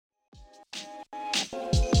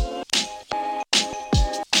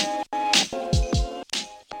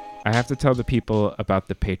I have to tell the people about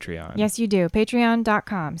the Patreon. Yes, you do.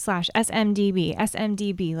 Patreon.com/SMDB.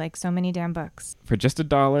 SMDB, like so many damn books. For just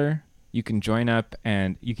 $1, you can join up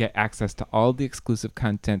and you get access to all the exclusive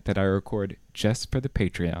content that I record just for the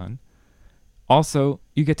Patreon. Also,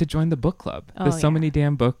 you get to join the book club, the So Many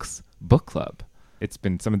Damn Books book club. It's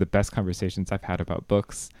been some of the best conversations I've had about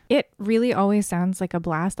books. It really always sounds like a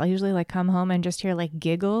blast. I'll usually come home and just hear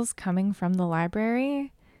giggles coming from the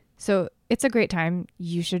library. So it's a great time.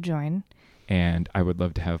 You should join. And I would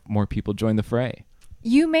love to have more people join the fray.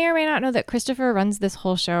 You may or may not know that Christopher runs this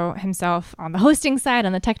whole show himself on the hosting side,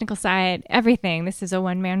 on the technical side, everything. This is a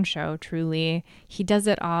one-man show, truly. He does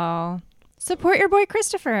it all. Support your boy,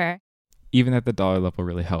 Christopher. Even at the dollar level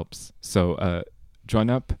really helps. So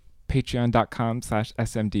join up.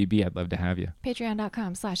 Patreon.com/SMDB. I'd love to have you.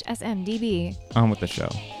 Patreon.com/SMDB. On with the show.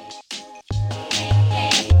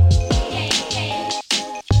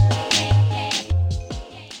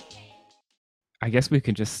 I guess we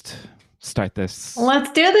can just start this. Let's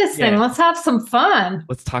do this thing. Let's have some fun.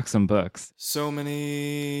 Let's talk some books. So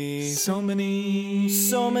many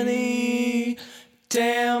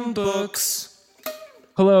damn books.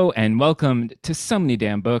 Hello and welcome to So Many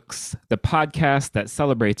Damn Books, the podcast that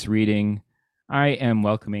celebrates reading. I am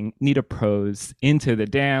welcoming Nita Prose into the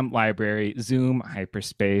damn library Zoom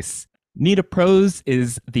hyperspace. Nita Prose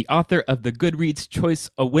is the author of the Goodreads Choice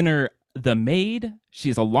winner, The MAID.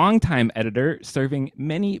 She's a longtime editor, serving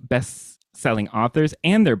many best-selling authors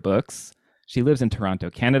and their books. She lives in Toronto,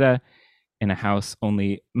 Canada, in a house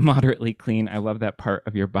only moderately clean. I love that part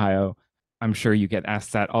of your bio. I'm sure you get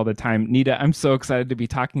asked that all the time. Nita, I'm so excited to be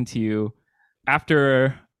talking to you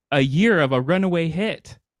after a year of a runaway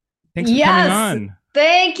hit. Thanks for coming on.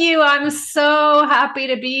 Thank you. I'm so happy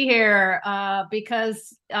to be here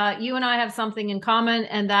because you and I have something in common,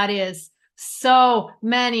 and that is so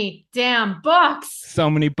many damn books. So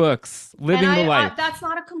many books. Living the life. That's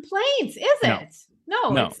not a complaint, is it?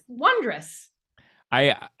 No, it's wondrous.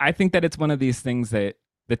 I think that it's one of these things that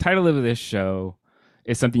the title of this show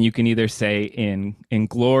is something you can either say in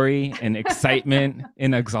glory, in excitement,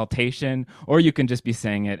 in exaltation, or you can just be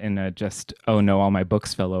saying it in a just, oh no, all my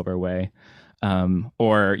books fell over way.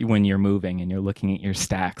 Or when you're moving and you're looking at your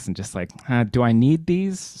stacks and just like, do I need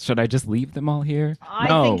these? Should I just leave them all here?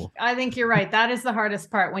 I think you're right. That is the hardest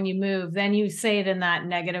part when you move. Then you say it in that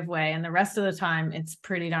negative way. And the rest of the time, it's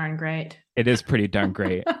pretty darn great. It is pretty darn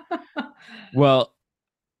great. Well,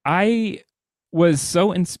 I was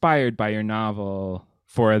so inspired by your novel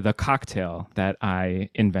for the cocktail that I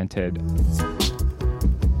invented.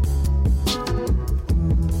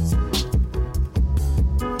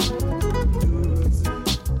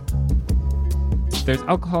 There's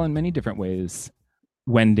alcohol in many different ways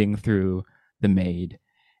wending through the MAID.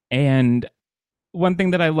 And one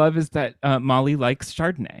thing that I love is that Molly likes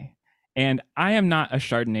Chardonnay. And I am not a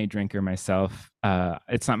Chardonnay drinker myself.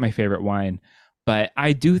 It's not my favorite wine. But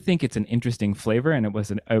I do think it's an interesting flavor, and it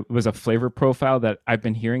was a flavor profile that I've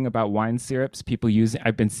been hearing about wine syrups. People use it.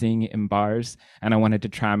 I've been seeing it in bars, and I wanted to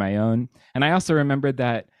try my own. And I also remembered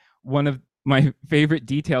that one of my favorite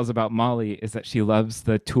details about Molly is that she loves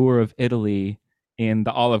the tour of Italy in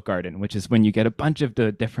the Olive Garden, which is when you get a bunch of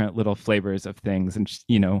the different little flavors of things, and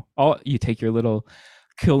you take your little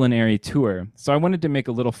culinary tour. So I wanted to make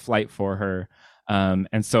a little flight for her,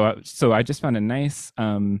 and so I just found a nice.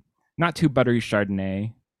 Not too buttery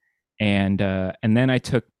Chardonnay, and then I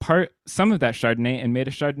took some of that Chardonnay and made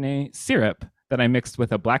a Chardonnay syrup that I mixed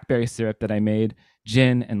with a blackberry syrup that I made,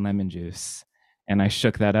 gin and lemon juice, and I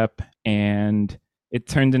shook that up, and it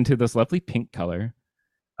turned into this lovely pink color.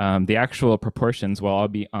 The actual proportions will all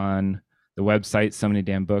be on the website, So Many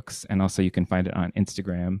Damn Books, and also you can find it on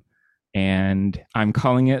Instagram. And I'm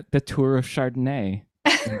calling it the Tour of Chardonnay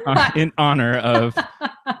in honor of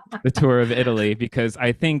the tour of Italy, because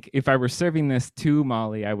I think if I were serving this to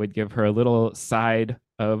Molly, I would give her a little side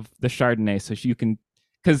of the Chardonnay so you can,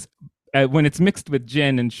 because when it's mixed with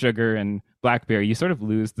gin and sugar and blackberry, you sort of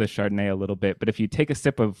lose the Chardonnay a little bit. But if you take a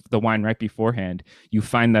sip of the wine right beforehand, you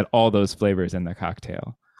find that all those flavors in the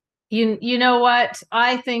cocktail. You know what?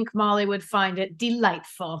 I think Molly would find it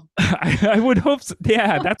delightful. I would hope so.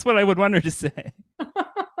 Yeah, that's what I would want her to say.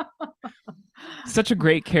 Such a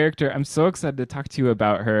great character. I'm so excited to talk to you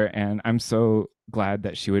about her, and I'm so glad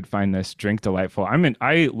that she would find this drink delightful.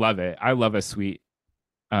 I love it. I love a sweet,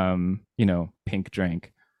 pink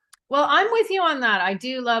drink. Well, I'm with you on that. I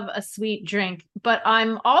do love a sweet drink, but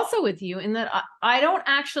I'm also with you in that I don't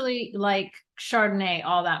actually like Chardonnay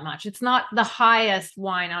all that much. It's not the highest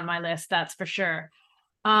wine on my list, that's for sure.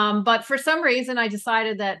 But for some reason, I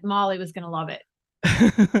decided that Molly was going to love it.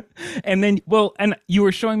 And then, well, and you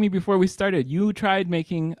were showing me before we started, you tried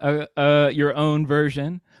making your own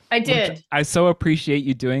version, I which did. I so appreciate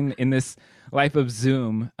you doing in this life of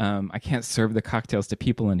Zoom. I can't serve the cocktails to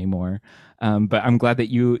people anymore, but I'm glad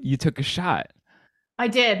that you took a shot. I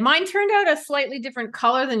did. Mine turned out a slightly different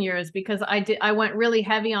color than yours because I went really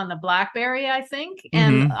heavy on the blackberry, I think,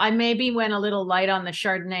 and Mm-hmm. I maybe went a little light on the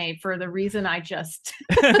Chardonnay for the reason I just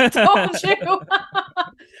told you.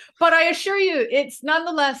 But I assure you, it's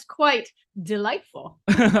nonetheless quite delightful.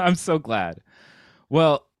 I'm so glad.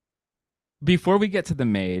 Well, before we get to the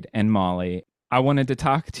maid and Molly, I wanted to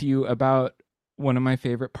talk to you about one of my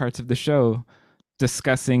favorite parts of the show,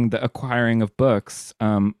 discussing the acquiring of books.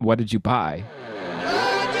 What did you buy?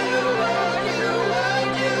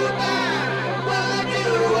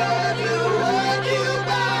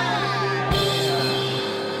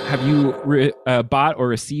 Have you bought or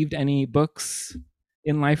received any books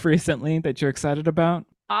in life recently that you're excited about?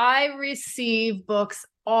 I receive books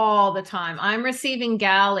all the time. I'm receiving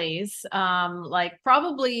galleys, like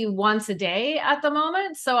probably once a day at the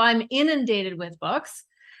moment. So I'm inundated with books.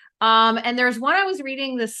 And there's one I was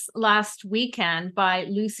reading this last weekend by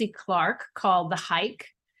Lucy Clark called The Hike.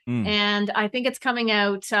 Mm. And I think it's coming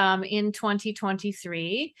out in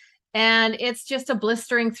 2023. And it's just a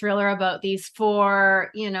blistering thriller about these four,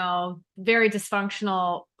 very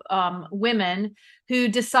dysfunctional women who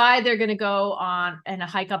decide they're going to go on and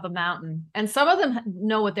hike up a mountain. And some of them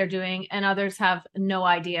know what they're doing, and others have no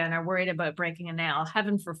idea and are worried about breaking a nail.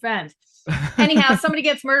 Heaven forfend. Anyhow, somebody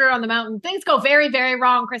gets murdered on the mountain. Things go very, very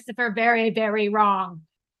wrong, Christopher. Very, very wrong.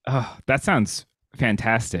 Oh, that sounds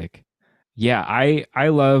fantastic. Yeah, I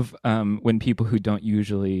love when people who don't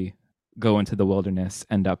usually go into the wilderness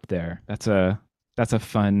end up there. That's a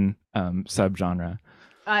fun subgenre.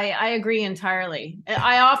 I agree entirely.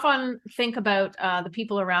 I often think about the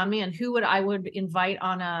people around me and who I would invite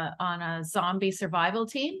on a zombie survival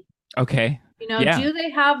team. Okay. Yeah. Do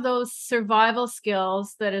they have those survival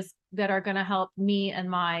skills that are going to help me and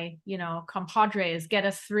my, compadres get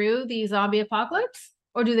us through the zombie apocalypse,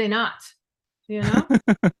 or do they not?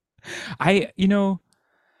 I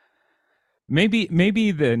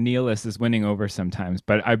maybe the nihilist is winning over sometimes,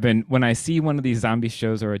 but when I see one of these zombie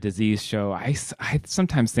shows or a disease show, I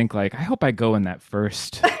sometimes think like, I hope I go in that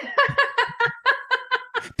first.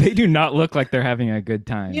 They do not look like they're having a good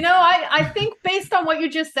time. I think based on what you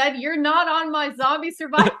just said, you're not on my zombie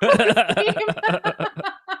survival team.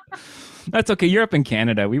 That's okay. You're up in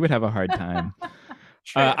Canada. We would have a hard time.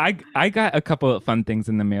 I got a couple of fun things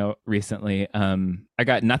in the mail recently. I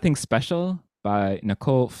got Nothing Special by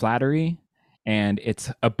Nicole Flattery, and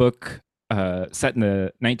it's a book set in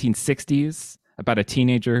the 1960s about a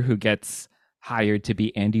teenager who gets hired to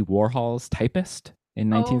be Andy Warhol's typist in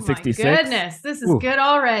 1966. Oh my goodness, this is good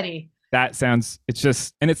already. That sounds.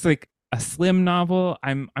 It's like a slim novel.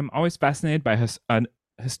 I'm always fascinated by a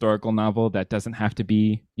historical novel that doesn't have to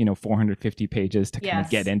be 450 pages to kind of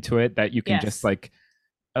get into it. That you can just like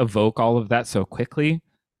evoke all of that so quickly.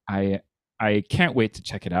 I can't wait to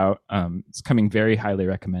check it out. It's coming very highly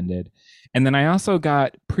recommended. And then I also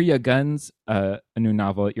got Priya Gun's a new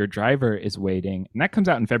novel, Your Driver is Waiting, and that comes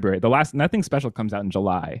out in February. The last Nothing Special comes out in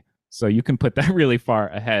July, so you can put that really far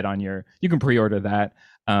ahead on you can pre-order that.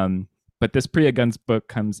 But this Priya Gun's book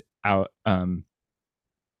comes out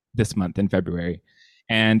this month in February,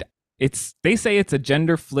 and they say it's a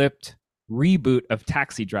gender flipped reboot of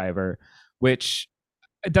Taxi Driver, which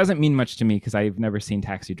it doesn't mean much to me because I've never seen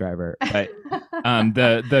Taxi Driver, but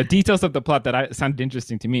the details of the plot that sounded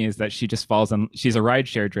interesting to me is that she's a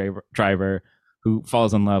rideshare driver who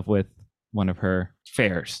falls in love with one of her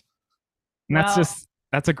fares. And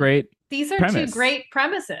that's a great These are premise. Two great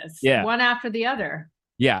premises, one after the other.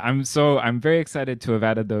 Yeah, I'm very excited to have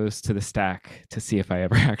added those to the stack to see if I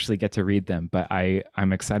ever actually get to read them, but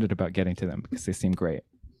I'm excited about getting to them because they seem great.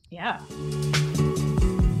 Yeah.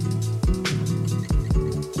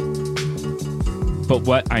 But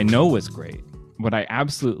what I know was great, what I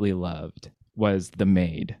absolutely loved, was The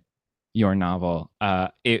Maid, your novel.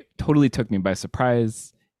 It totally took me by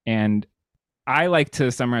surprise. And I like to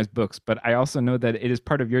summarize books, but I also know that it is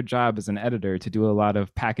part of your job as an editor to do a lot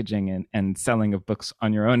of packaging and selling of books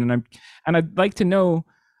on your own. And I'd like to know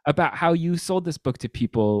about how you sold this book to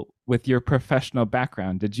people with your professional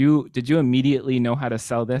background. Did you immediately know how to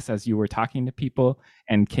sell this as you were talking to people?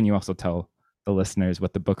 And can you also tell the listeners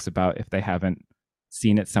what the book's about if they haven't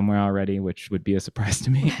seen it somewhere already, which would be a surprise to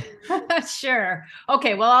me? Sure.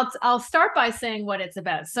 Okay. Well, I'll start by saying what it's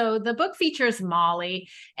about. So the book features Molly,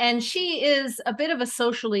 and she is a bit of a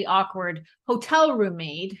socially awkward hotel room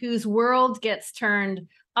maid whose world gets turned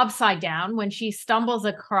upside down when she stumbles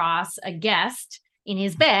across a guest in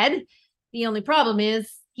his bed. The only problem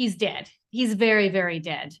is he's dead. He's very, very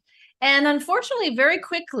dead. And unfortunately, very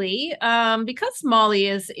quickly, because Molly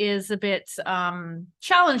is a bit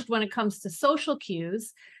challenged when it comes to social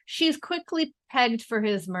cues, she's quickly pegged for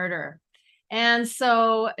his murder. And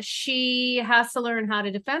so she has to learn how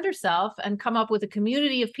to defend herself and come up with a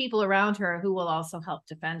community of people around her who will also help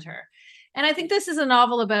defend her. And I think this is a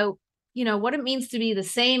novel about, what it means to be the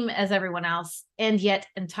same as everyone else and yet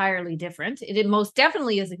entirely different. It most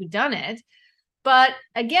definitely is a whodunit. But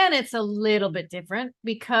again, it's a little bit different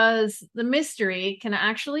because the mystery can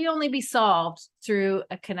actually only be solved through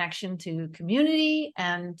a connection to community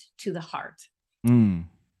and to the heart. Mm.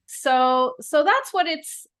 So that's what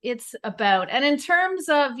it's about. And in terms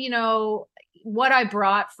of, what I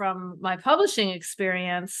brought from my publishing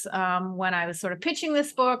experience, when I was sort of pitching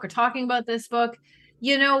this book or talking about this book,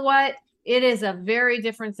 you know what? It is a very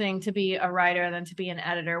different thing to be a writer than to be an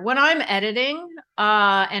editor. When I'm editing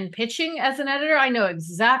and pitching as an editor, I know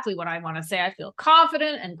exactly what I want to say. I feel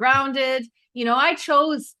confident and grounded. I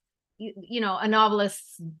chose, a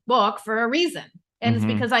novelist's book for a reason. And it's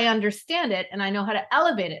because I understand it and I know how to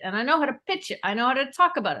elevate it and I know how to pitch it. I know how to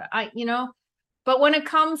talk about it. But when it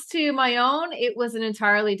comes to my own, it was an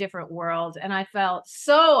entirely different world. And I felt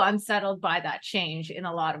so unsettled by that change in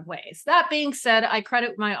a lot of ways. That being said, I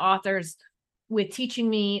credit my authors with teaching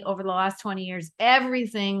me over the last 20 years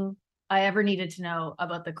everything I ever needed to know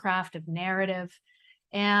about the craft of narrative.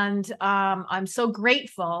 And I'm so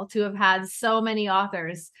grateful to have had so many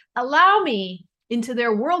authors allow me into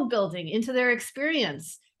their world building, into their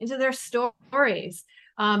experience, into their stories,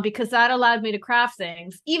 because that allowed me to craft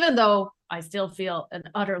things, even though I still feel an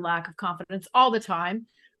utter lack of confidence all the time,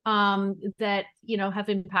 that, have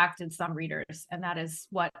impacted some readers. And that is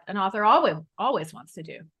what an author always wants to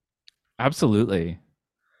do. Absolutely.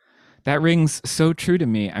 That rings so true to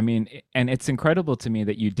me. I mean, and it's incredible to me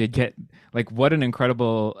that you did get, what an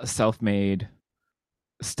incredible self-made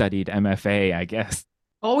studied MFA, I guess.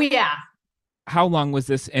 Oh, yeah. How long was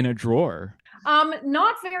this in a drawer?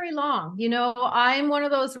 Not very long. I'm one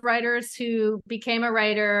of those writers who became a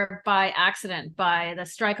writer by accident, by the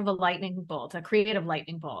strike of a lightning bolt, a creative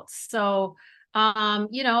lightning bolt. So,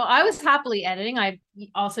 I was happily editing. I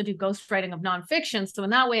also do ghostwriting of nonfiction. So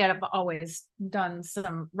in that way, I've always done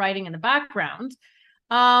some writing in the background.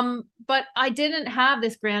 But I didn't have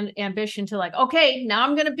this grand ambition to okay, now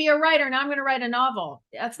I'm going to be a writer. Now I'm going to write a novel.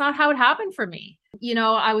 That's not how it happened for me.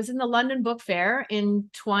 I was in the London Book Fair in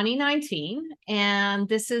 2019, and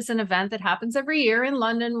this is an event that happens every year in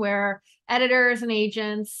London where editors and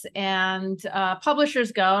agents and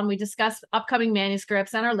publishers go, and we discuss upcoming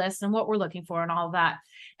manuscripts and our lists and what we're looking for and all of that.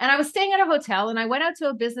 And I was staying at a hotel, and I went out to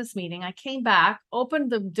a business meeting. I came back,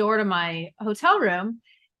 opened the door to my hotel room,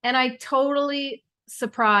 and I totally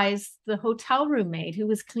surprised the hotel room maid who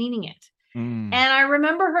was cleaning it. And I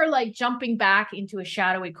remember her jumping back into a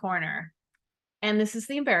shadowy corner. And this is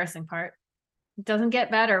the embarrassing part. It doesn't get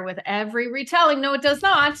better with every retelling. No, it does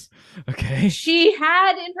not. Okay. She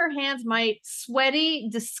had in her hands my sweaty,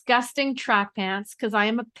 disgusting track pants because I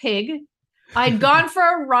am a pig. I'd gone for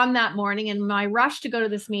a run that morning, and in my rush to go to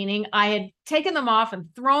this meeting, I had taken them off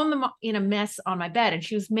and thrown them in a mess on my bed. And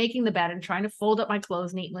she was making the bed and trying to fold up my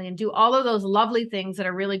clothes neatly and do all of those lovely things that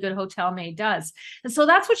a really good hotel maid does. And so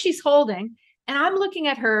that's what she's holding. And I'm looking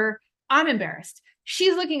at her. I'm embarrassed.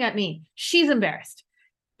 She's looking at me. She's embarrassed.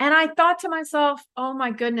 And I thought to myself, oh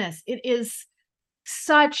my goodness, it is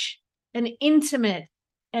such an intimate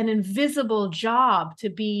and invisible job to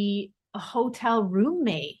be a hotel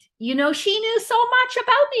roommate. She knew so much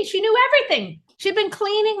about me. She knew everything. She'd been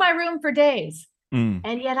cleaning my room for days.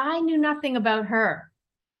 And yet I knew nothing about her.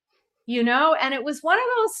 And it was one of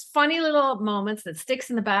those funny little moments that sticks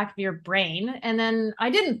in the back of your brain. And then I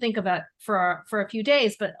didn't think about it for a few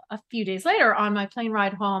days, but a few days later on my plane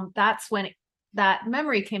ride home, that's when that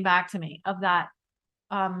memory came back to me of that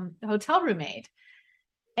hotel roommate.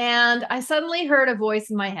 And I suddenly heard a voice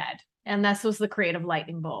in my head. And this was the creative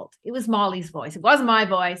lightning bolt. It was Molly's voice. It wasn't my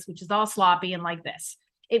voice, which is all sloppy and like this.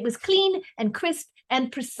 It was clean and crisp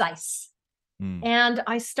and precise. And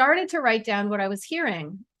I started to write down what I was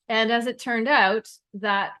hearing. And as it turned out,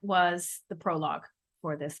 that was the prologue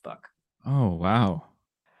for this book. Oh, wow.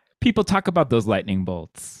 People talk about those lightning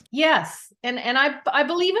bolts. Yes. And I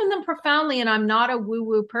believe in them profoundly, and I'm not a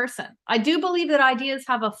woo-woo person. I do believe that ideas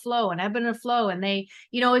have a flow, an ebb and a flow. And they,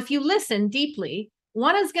 if you listen deeply,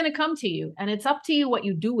 one is going to come to you, and it's up to you what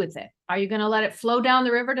you do with it. Are you going to let it flow down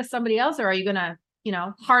the river to somebody else, or are you going to,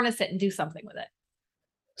 harness it and do something with it?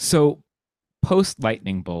 So post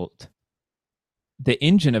lightning bolt, the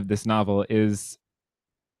engine of this novel is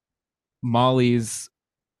Molly's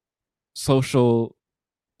social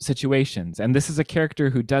situations. And this is a character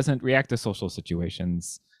who doesn't react to social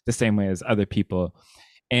situations the same way as other people.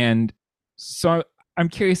 And so I'm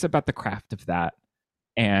curious about the craft of that.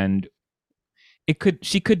 And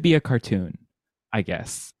she could be a cartoon, I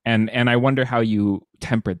guess. And I wonder how you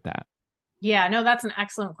tempered that. Yeah, no, that's an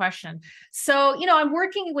excellent question. So, I'm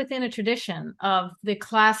working within a tradition of the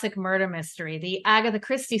classic murder mystery, the Agatha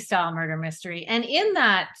Christie style murder mystery. And in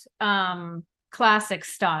that classic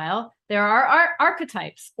style, there are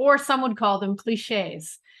archetypes, or some would call them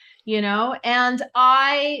cliches, and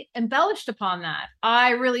I embellished upon that.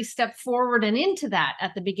 I really stepped forward and into that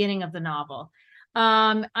at the beginning of the novel.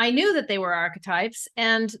 I knew that they were archetypes.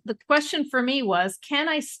 And the question for me was, can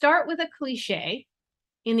I start with a cliche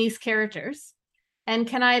in these characters? And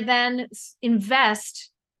can I then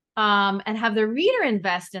invest and have the reader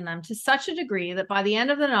invest in them to such a degree that by the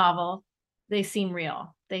end of the novel, they seem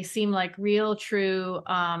real. They seem like real, true,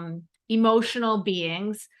 emotional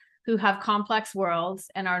beings who have complex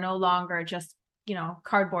worlds and are no longer just,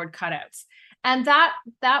 cardboard cutouts. And that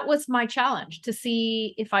was my challenge, to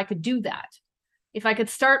see if I could do that. If I could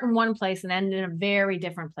start in one place and end in a very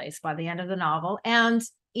different place by the end of the novel. And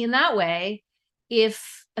in that way,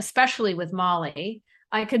 especially with Molly,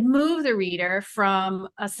 I could move the reader from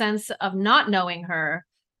a sense of not knowing her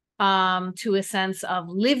to a sense of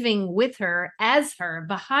living with her, as her,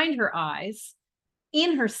 behind her eyes,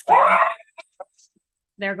 in her skin.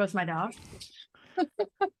 There goes my dog.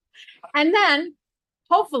 And then,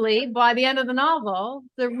 hopefully, by the end of the novel,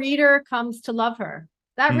 the reader comes to love her.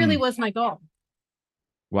 That really was my goal.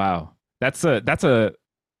 Wow. That's a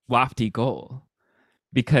lofty goal.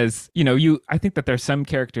 Because, I think that there's some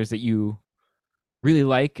characters that you really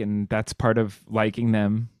like, and that's part of liking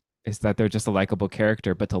them, is that they're just a likable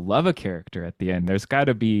character. But to love a character at the end, there's got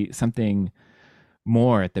to be something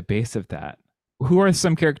more at the base of that. Who are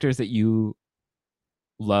some characters that you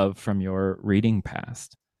love from your reading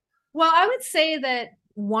past? Well, I would say that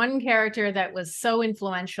one character that was so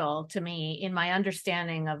influential to me in my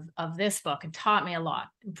understanding of this book and taught me a lot,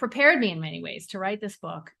 and prepared me in many ways to write this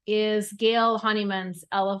book, is Gail Honeyman's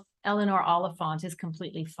Eleanor Oliphant is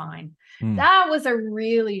Completely Fine. That was a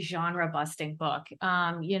really genre-busting book.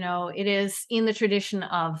 It is in the tradition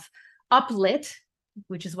of uplit,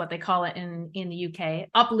 which is what they call it in the UK,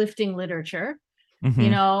 uplifting literature.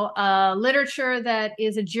 Literature that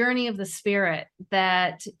is a journey of the spirit,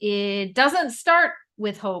 that it doesn't start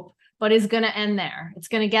with hope, but is going to end there. It's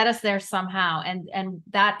going to get us there somehow. And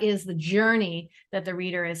that is the journey that the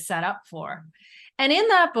reader is set up for. And in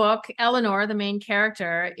that book, Eleanor, the main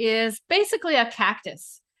character, is basically a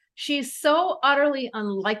cactus. She's so utterly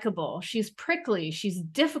unlikable. She's prickly. She's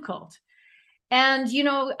difficult. And,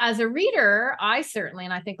 as a reader, I certainly,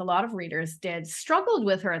 and I think a lot of readers did, struggled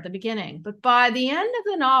with her at the beginning. But by the end of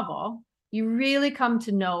the novel, you really come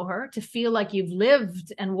to know her, to feel like you've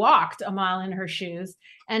lived and walked a mile in her shoes,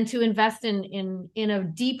 and to invest in a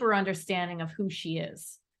deeper understanding of who she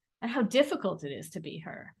is and how difficult it is to be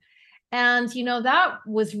her. And, that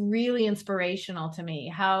was really inspirational to me,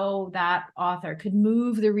 how that author could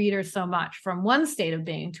move the reader so much from one state of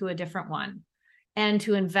being to a different one, and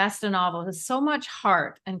to invest a novel with so much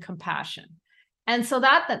heart and compassion. And so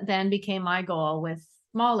that then became my goal with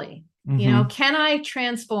Molly. Can I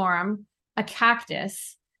transform a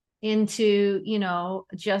cactus into,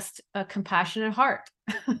 just a compassionate heart?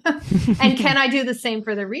 And can I do the same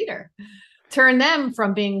for the reader? Turn them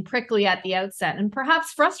from being prickly at the outset and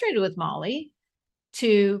perhaps frustrated with Molly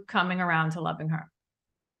to coming around to loving her.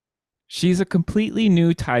 She's a completely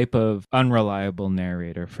new type of unreliable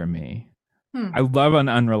narrator for me. I love an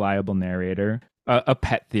unreliable narrator. A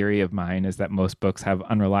pet theory of mine is that most books have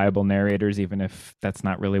unreliable narrators, even if that's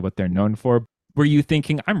not really what they're known for. Were you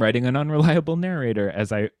thinking, I'm writing an unreliable narrator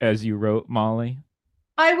as you wrote Molly?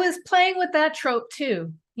 I was playing with that trope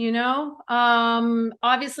too.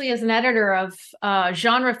 Obviously, as an editor of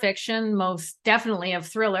genre fiction, most definitely of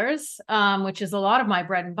thrillers, which is a lot of my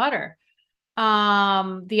bread and butter,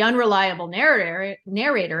 the unreliable narrator,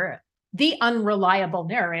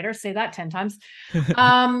 say that 10 times,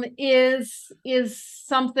 is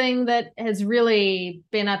something that has really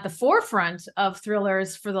been at the forefront of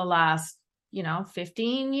thrillers for the last,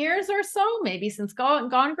 15 years or so, maybe since Gone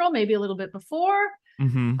Girl, maybe a little bit before.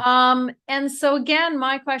 And so again,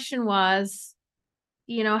 my question was,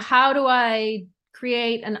 how do I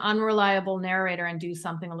create an unreliable narrator and do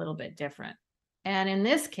something a little bit different? And in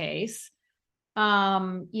this case,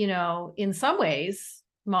 in some ways,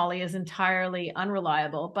 Molly is entirely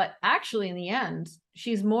unreliable, but actually in the end,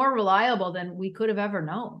 she's more reliable than we could have ever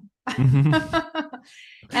known. Mhm.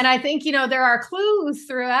 And I think, there are clues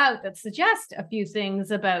throughout that suggest a few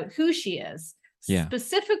things about who she is, Yeah.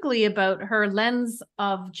 specifically about her lens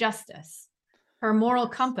of justice, her moral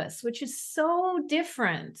compass, which is so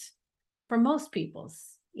different from most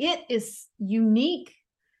people's. It is unique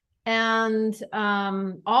and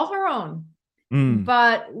all her own. Mm.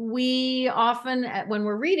 But we often, when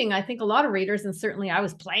we're reading, I think a lot of readers, and certainly I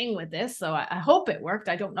was playing with this, so I hope it worked.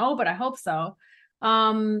 I don't know, but I hope so.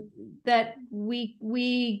 That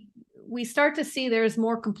we start to see there's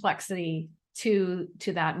more complexity to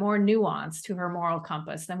that, more nuance to her moral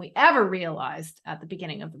compass than we ever realized at the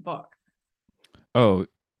beginning of the book. Oh,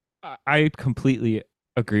 I completely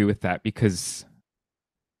agree with that, because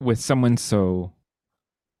with someone so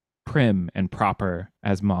prim and proper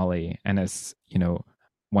as Molly, and as,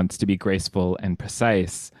 wants to be graceful and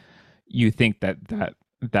precise, you think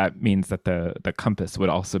that means that the compass would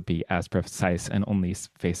also be as precise and only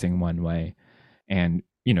facing one way. And,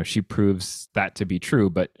 she proves that to be true,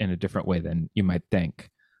 but in a different way than you might think.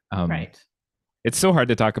 Right. It's so hard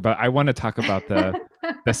to talk about. I want to talk about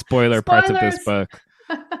the spoiler parts of this book,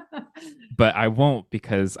 but I won't,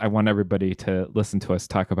 because I want everybody to listen to us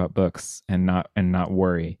talk about books and not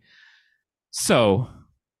worry. So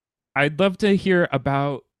I'd love to hear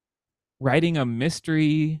about writing a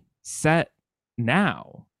mystery set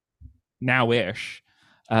now-ish.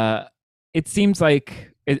 It seems like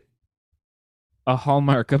a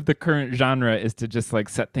hallmark of the current genre is to just like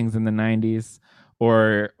set things in the 90s,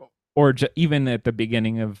 or even at the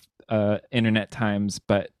beginning of internet times.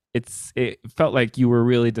 But it felt like you were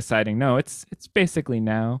really deciding, no, it's basically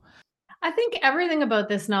now. I think everything about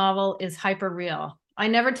this novel is hyper real. I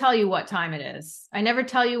never tell you what time it is. I never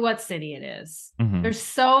tell you what city it is. Mm-hmm. There's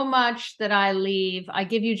so much that I leave. I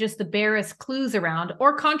give you just the barest clues around,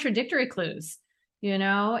 or contradictory clues,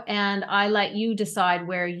 and I let you decide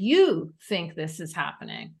where you think this is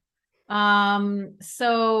happening.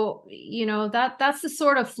 So, that's the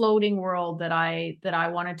sort of floating world that I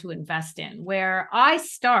wanted to invest in, where I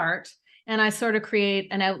start and I sort of create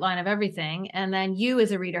an outline of everything, and then you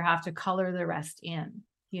as a reader have to color the rest in,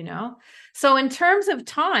 So in terms of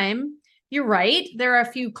time, you're right. There are a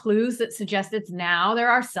few clues that suggest it's now. There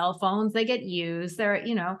are cell phones, they get used.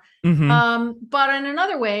 Mm-hmm. But in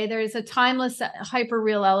another way, there's a timeless, hyper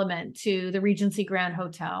real element to the Regency Grand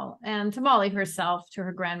Hotel and to Molly herself, to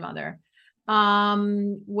her grandmother,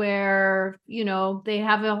 where, they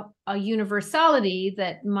have a universality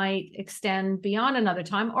that might extend beyond another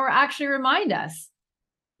time, or actually remind us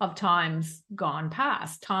of times gone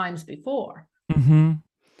past, times before. Mm-hmm.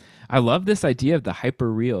 I love this idea of the hyper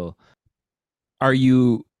real. Are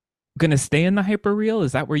you going to stay in the hyper real?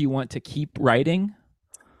 Is that where you want to keep writing?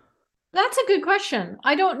 That's a good question.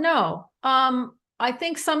 I don't know. I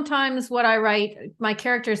think sometimes what I write, my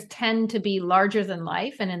characters tend to be larger than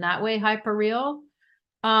life, and in that way, hyper real.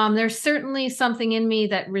 There's certainly something in me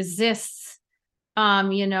that resists,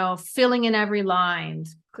 filling in every line,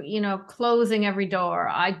 closing every door.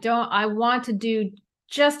 I want to do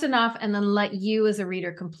just enough and then let you as a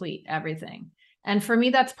reader complete everything. And for me,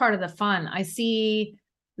 that's part of the fun. I see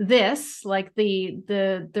this, like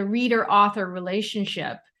the reader author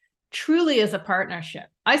relationship, truly as a partnership.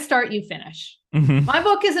 I start, you finish. Mm-hmm. My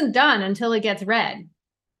book isn't done until it gets read,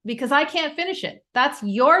 because I can't finish it. That's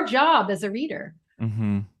your job as a reader.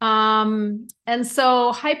 Mm-hmm. And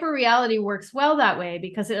so hyperreality works well that way,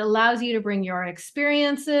 because it allows you to bring your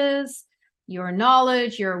experiences, your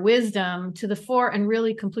knowledge, your wisdom to the fore and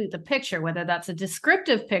really complete the picture, whether that's a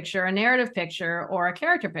descriptive picture, a narrative picture, or a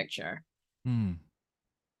character picture. Mm.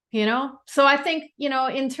 So I think,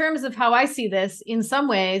 in terms of how I see this, in some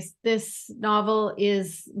ways, this novel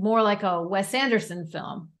is more like a Wes Anderson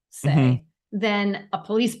film, say, than a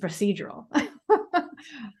police procedural.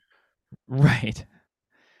 Right.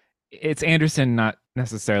 It's Anderson, not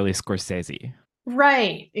necessarily Scorsese.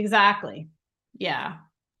 Right. Exactly. Yeah.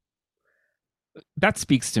 That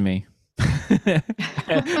speaks to me.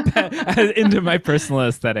 Into my personal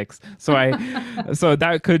aesthetics. So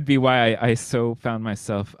that could be why I so found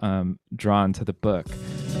myself drawn to the book.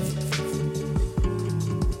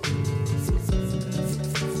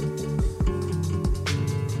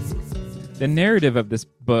 The narrative of this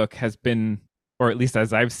book has been, or at least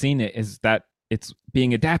as I've seen it, is that it's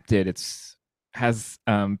being adapted. It's has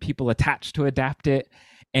people attached to adapt it.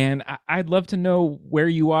 And I'd love to know where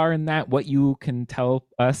you are in that, what you can tell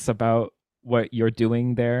us about what you're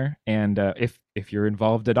doing there, and if you're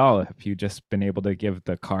involved at all, if you've just been able to give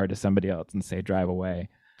the car to somebody else and say, drive away.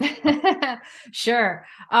 Sure.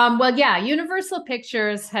 Well, yeah, Universal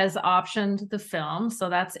Pictures has optioned the film, so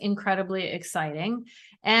that's incredibly exciting.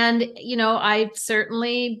 And, I've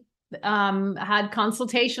certainly had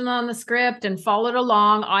consultation on the script and followed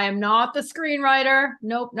along. I am not the screenwriter.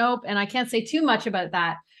 Nope. And I can't say too much about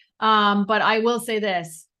that. But I will say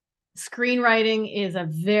this. Screenwriting is a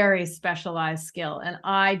very specialized skill, and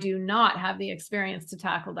I do not have the experience to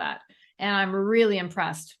tackle that. And I'm really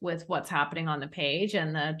impressed with what's happening on the page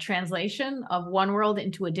and the translation of one world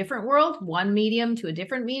into a different world, one medium to a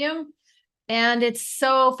different medium. And it's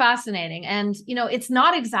so fascinating. And, it's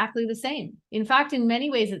not exactly the same. In fact, in many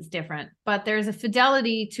ways, it's different, but there's a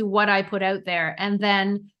fidelity to what I put out there. And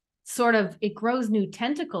then sort of it grows new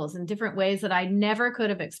tentacles in different ways that I never could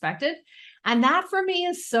have expected. And that for me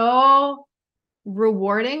is so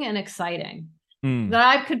rewarding and exciting that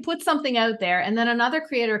I could put something out there and then another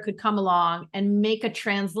creator could come along and make a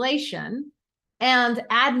translation and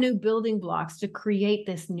add new building blocks to create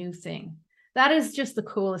this new thing. That is just the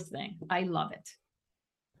coolest thing. I love it.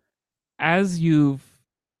 As you've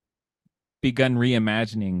begun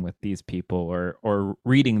reimagining with these people or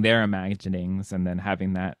reading their imaginings and then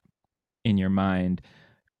having that in your mind,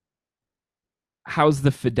 how's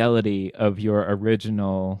the fidelity of your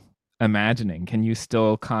original imagining? Can you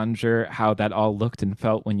still conjure how that all looked and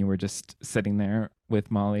felt when you were just sitting there with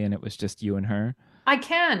Molly and it was just you and her? I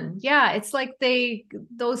can. Yeah. It's like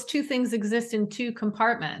those two things exist in two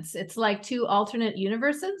compartments. It's like two alternate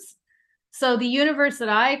universes. So the universe that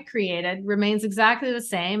I created remains exactly the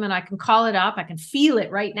same, and I can call it up. I can feel it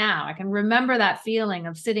right now. I can remember that feeling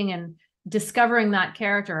of sitting and discovering that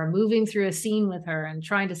character or moving through a scene with her and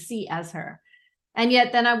trying to see as her. And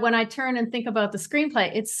yet then when I turn and think about the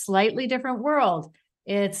screenplay, it's slightly different world.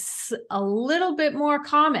 It's a little bit more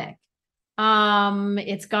comic.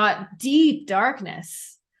 It's got deep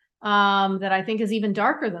darkness that I think is even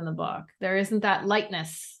darker than the book. There isn't that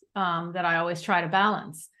lightness that I always try to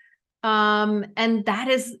balance. And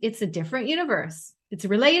it's a different universe. It's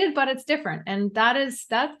related, but it's different. And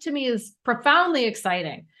that to me is profoundly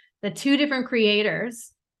exciting. The two different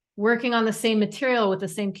creators working on the same material with the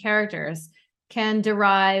same characters can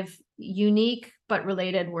derive unique but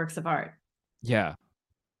related works of art. Yeah,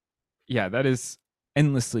 that is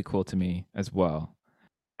endlessly cool to me as well.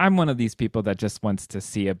 I'm one of these people that just wants to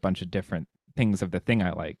see a bunch of different things of the thing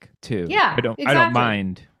I like too. Yeah, exactly. I don't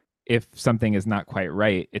mind if something is not quite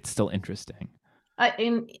right. It's still interesting.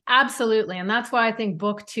 Absolutely. And that's why I think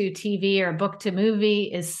book to TV or book to movie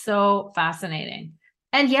is so fascinating.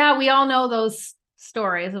 And yeah, we all know those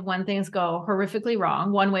stories of when things go horrifically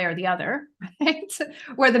wrong one way or the other, right?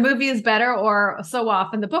 Where the movie is better or so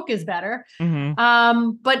often the book is better.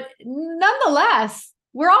 Mm-hmm. But nonetheless,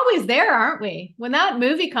 we're always there, aren't we? When that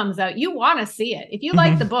movie comes out, you want to see it. If you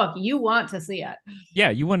like the book, you want to see it.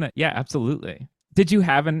 Yeah, you want to. Yeah, absolutely. Did you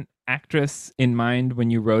have an actress in mind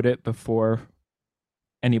when you wrote it before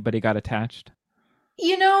anybody got attached?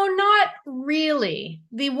 Not really.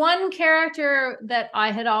 The one character that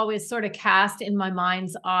I had always sort of cast in my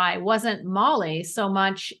mind's eye wasn't Molly so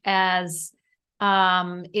much as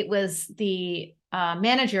it was the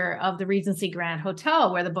manager of the Regency Grand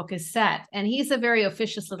Hotel where the book is set. And he's a very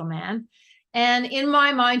officious little man. And in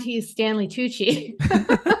my mind, he's Stanley Tucci.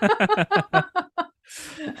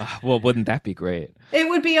 Well, wouldn't that be great? It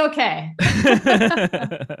would be okay.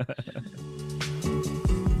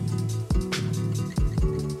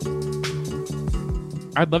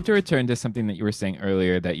 I'd love to return to something that you were saying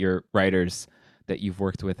earlier that your writers that you've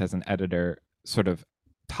worked with as an editor sort of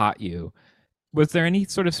taught you. Was there any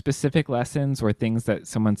sort of specific lessons or things that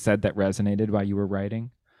someone said that resonated while you were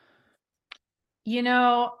writing?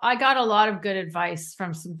 I got a lot of good advice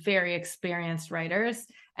from some very experienced writers,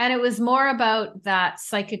 and it was more about that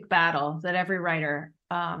psychic battle that every writer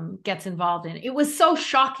gets involved in. It was so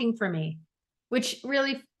shocking for me, which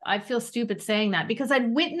really, I feel stupid saying that because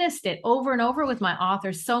I'd witnessed it over and over with my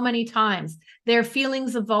authors so many times. Their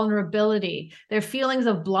feelings of vulnerability, their feelings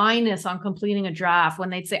of blindness on completing a draft when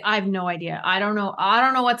they'd say, I have no idea. I don't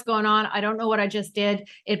know what's going on. I don't know what I just did.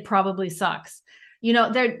 It probably sucks.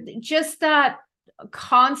 They're just that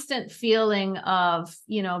constant feeling of,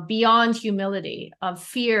 beyond humility, of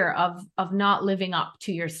fear of not living up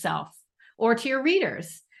to yourself or to your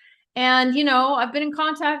readers. And, I've been in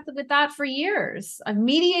contact with that for years. I've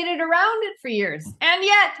mediated around it for years. And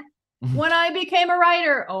yet, when I became a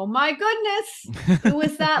writer, oh my goodness, it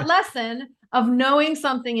was that lesson of knowing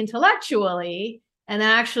something intellectually and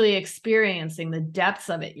actually experiencing the depths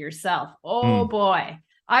of it yourself. Oh boy,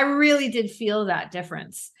 I really did feel that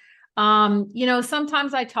difference.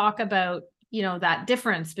 Sometimes I talk about, that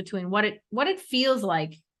difference between what it feels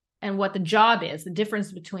like and what the job is, the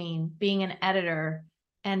difference between being an editor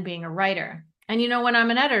and being a writer. And when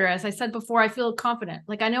I'm an editor, as I said before, I feel confident.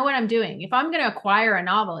 Like I know what I'm doing. If I'm going to acquire a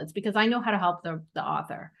novel, it's because I know how to help the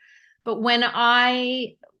author. But when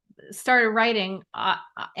I started writing,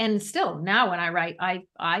 and still now when I write,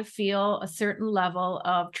 I feel a certain level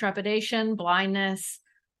of trepidation, blindness,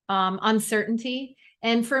 uncertainty.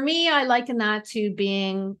 And for me, I liken that to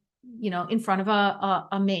being, in front of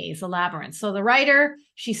a maze, a labyrinth. So the writer,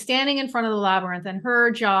 she's standing in front of the labyrinth, and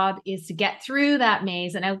her job is to get through that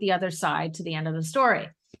maze and out the other side to the end of the story.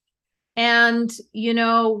 And,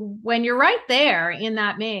 when you're right there in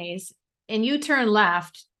that maze and you turn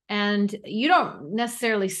left, and you don't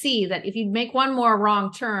necessarily see that if you make one more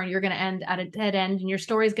wrong turn, you're going to end at a dead end and your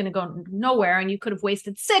story is going to go nowhere. And you could have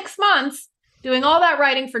wasted 6 months doing all that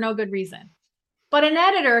writing for no good reason. But an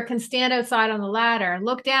editor can stand outside on the ladder and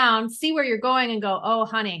look down, see where you're going and go, oh,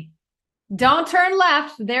 honey, don't turn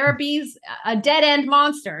left. There be a dead end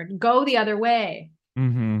monster. Go the other way.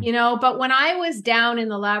 Mm-hmm. But when I was down in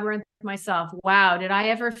the labyrinth myself, wow, did I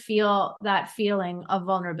ever feel that feeling of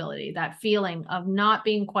vulnerability, that feeling of not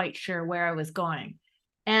being quite sure where I was going.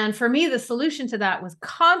 And for me, the solution to that was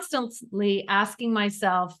constantly asking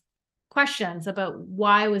myself questions about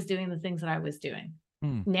why I was doing the things that I was doing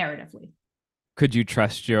narratively. Could you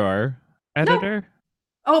trust your editor? No.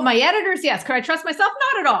 Oh, my editors, yes. Could I trust myself?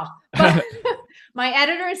 Not at all. But my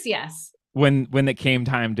editors, yes. When it came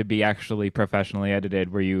time to be actually professionally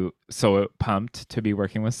edited, were you so pumped to be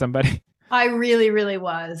working with somebody? I really, really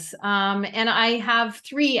was. And I have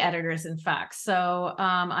 3 editors, in fact. So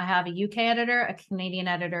I have a UK editor, a Canadian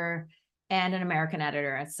editor, and an American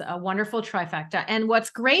editor. It's a wonderful trifecta. And what's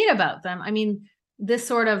great about them, I mean, this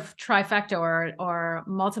sort of trifecta or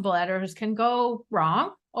multiple editors can go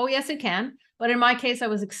wrong. Oh, yes, it can. But in my case, I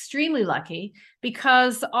was extremely lucky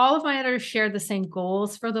because all of my editors shared the same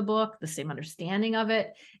goals for the book, the same understanding of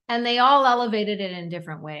it, and they all elevated it in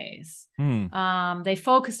different ways. They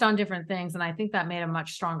focused on different things, and I think that made a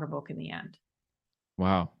much stronger book in the end.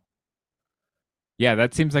 Wow. Yeah,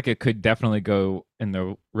 that seems like it could definitely go in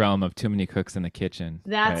the realm of too many cooks in the kitchen.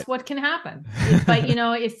 That's what can happen. But,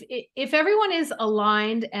 if everyone is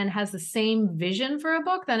aligned and has the same vision for a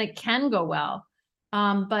book, then it can go well.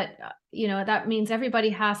 But that means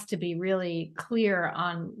everybody has to be really clear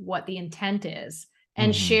on what the intent is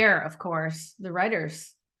and share, of course, the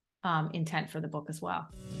writer's intent for the book as well.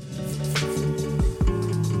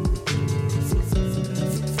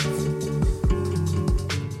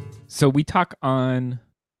 So we talk on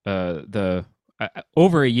the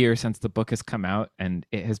over a year since the book has come out, and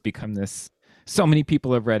it has become this. So many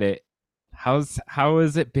people have read it. How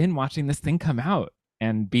has it been watching this thing come out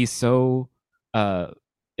and be so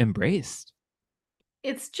embraced?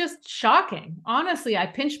 It's just shocking. Honestly, I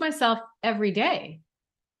pinch myself every day.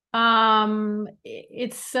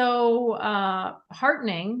 It's so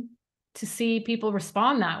heartening to see people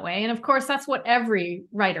respond that way. And of course, that's what every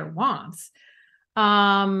writer wants.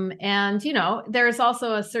 And there's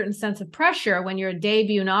also a certain sense of pressure when you're a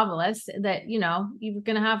debut novelist that, you're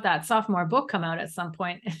going to have that sophomore book come out at some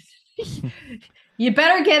point. You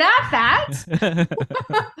better get at that.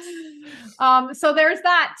 So there's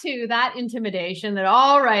that too, that intimidation that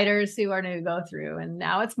all writers who are new go through. And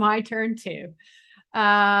now it's my turn too.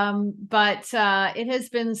 But it has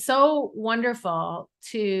been so wonderful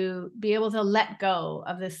to be able to let go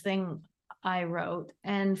of this thing I wrote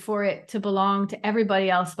and for it to belong to everybody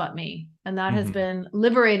else but me. And that has been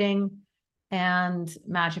liberating and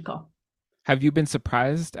magical. Have you been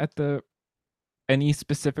surprised at any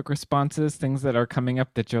specific responses, things that are coming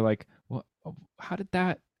up that you're like, well, how did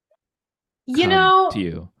that come to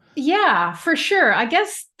you? Yeah, for sure. I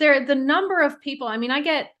guess the number of people, I mean, I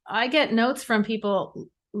get notes from people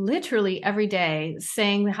literally every day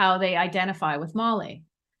saying how they identify with Molly.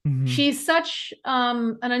 She's such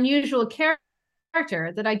an unusual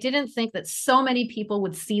character that I didn't think that so many people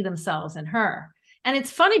would see themselves in her. And it's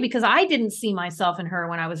funny because I didn't see myself in her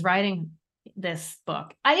when I was writing this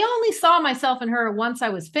book. I only saw myself in her once I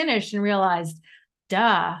was finished and realized,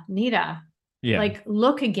 duh, Nita, like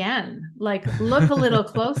look again, like look a little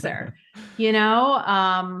closer,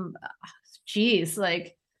 geez,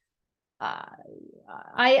 like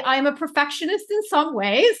I'm a perfectionist in some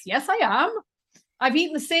ways. Yes, I am. I've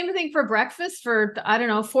eaten the same thing for breakfast for,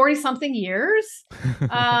 40 something years.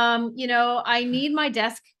 I need my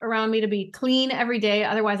desk around me to be clean every day.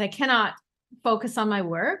 Otherwise I cannot focus on my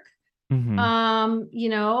work.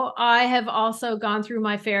 I have also gone through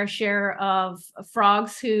my fair share of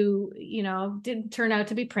frogs who, didn't turn out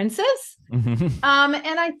to be princes. And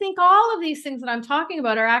I think all of these things that I'm talking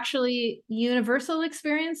about are actually universal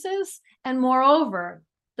experiences. And moreover,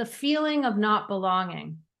 the feeling of not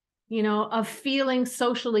belonging, of feeling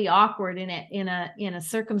socially awkward in a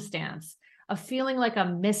circumstance, of feeling like a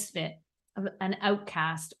misfit, of an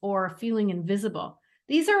outcast, or feeling invisible.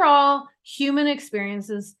 These are all human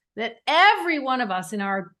experiences that every one of us in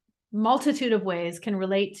our multitude of ways can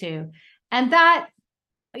relate to. And that,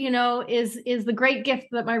 is the great gift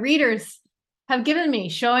that my readers have given me,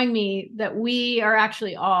 showing me that we are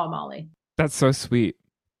actually all Molly. That's so sweet.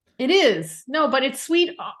 It is. No, but it's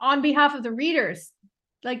sweet on behalf of the readers.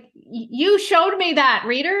 Like, you showed me that,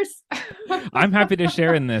 readers. I'm happy to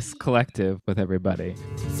share in this collective with everybody.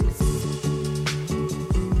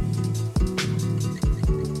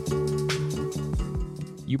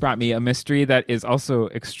 You brought me a mystery that is also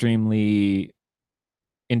extremely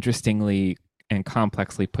interestingly and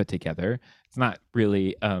complexly put together. It's not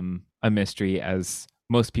really a mystery as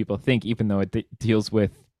most people think, even though it deals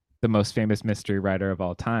with the most famous mystery writer of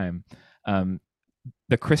all time,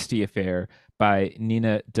 The CHRISTIE Affair by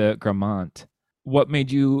Nita de Gramont. What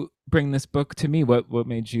made you bring this book to me? What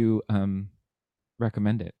made you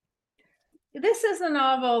recommend it? This is a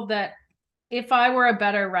novel that if I were a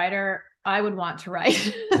better writer, I would want to write.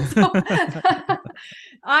 So,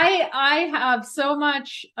 I have so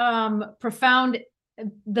much profound,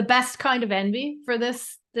 the best kind of envy for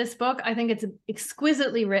this book. I think it's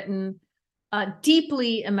exquisitely written,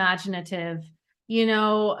 deeply imaginative,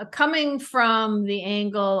 coming from the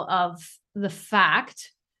angle of the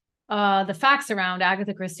facts around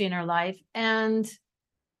Agatha Christie and her life, and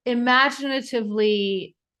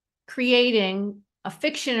imaginatively creating a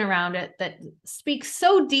fiction around it that speaks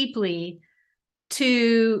so deeply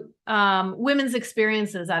to women's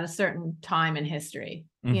experiences at a certain time in history,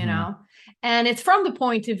 and it's from the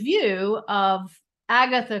point of view of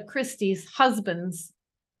Agatha Christie's husband's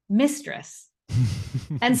mistress.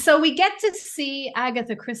 And so we get to see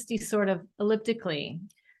Agatha Christie sort of elliptically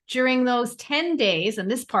during those 10 days,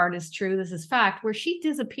 and this part is true, this is fact, where she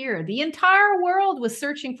disappeared. The entire world was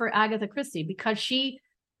searching for Agatha Christie because she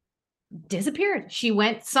disappeared. She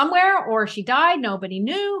went somewhere or she died. Nobody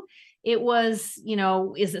knew. It was,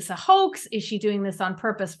 is this a hoax? Is she doing this on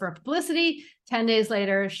purpose for publicity? 10 days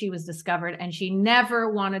later, she was discovered, and she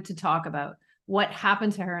never wanted to talk about what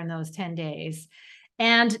happened to her in those 10 days.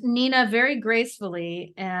 And Nina very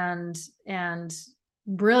gracefully and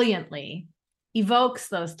brilliantly evokes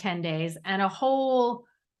those 10 days and a whole,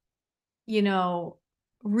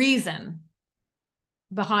 reason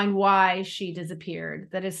behind why she disappeared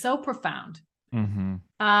that is so profound. Mm-hmm.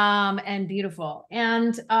 And beautiful.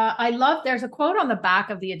 And I love, there's a quote on the back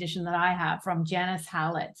of the edition that I have from Janice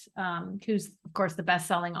Hallett, who's, of course, the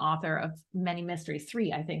best-selling author of many mysteries,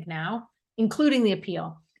 3, I think now, including The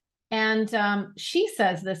Appeal. And she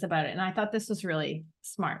says this about it, and I thought this was really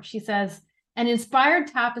smart. She says, an inspired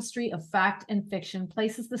tapestry of fact and fiction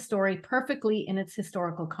places the story perfectly in its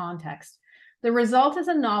historical context. The result is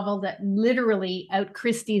a novel that literally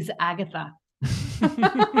out-Christie's Agatha.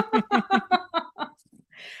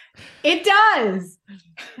 It does.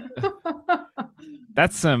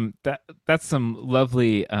 That's some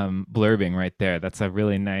lovely blurbing right there. That's a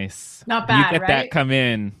really nice. Not bad, you get right? that come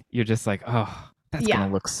in, you're just like, oh, that's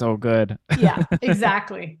gonna look so good. Yeah,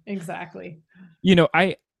 exactly.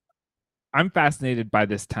 I'm fascinated by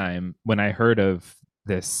this time when I heard of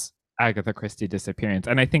this Agatha Christie disappearance,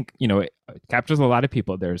 and I think it captures a lot of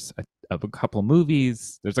people. There's a couple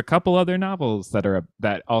movies, there's a couple other novels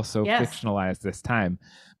that also fictionalize this time,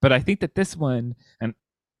 but I think that this one, and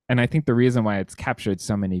I think the reason why it's captured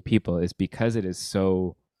so many people is because it is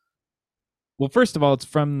so well. First of all, it's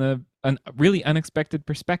from the really unexpected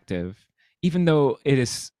perspective, even though it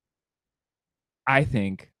is, I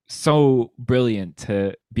think, so brilliant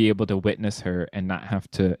to be able to witness her and not have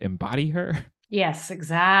to embody her. Yes,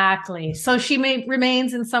 exactly. So she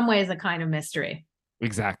remains in some ways a kind of mystery.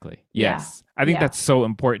 Exactly. Yes. Yeah. I think that's so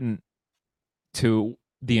important to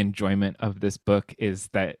the enjoyment of this book, is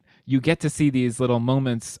that you get to see these little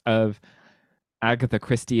moments of Agatha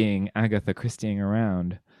Christieing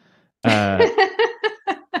around.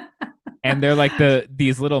 And they're like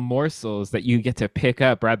these little morsels that you get to pick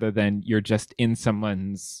up rather than you're just in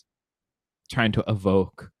someone's trying to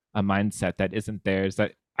evoke a mindset that isn't theirs,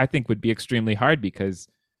 that I think would be extremely hard, because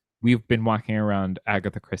we've been walking around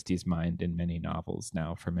Agatha Christie's mind in many novels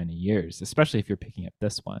now for many years, especially if you're picking up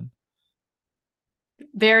this one.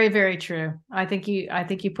 Very, very true. I think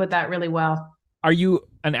you put that really well. Are you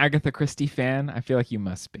an Agatha Christie fan? I feel like you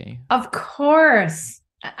must be. Of course.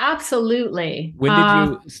 Absolutely. When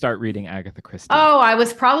did you start reading Agatha Christie? Oh, I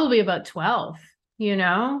was probably about 12.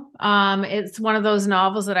 It's one of those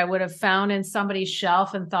novels that I would have found in somebody's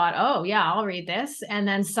shelf and thought, oh yeah, I'll read this. And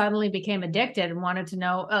then suddenly became addicted and wanted to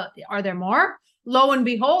know, are there more? Lo and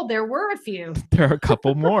behold, there were a few. There are a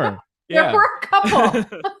couple more. There were a couple.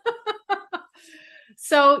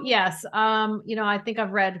 So yes, I think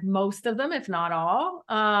I've read most of them, if not all.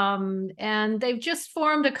 And they've just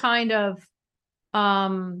formed a kind of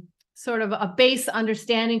sort of a base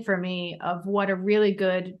understanding for me of what a really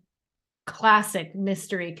good classic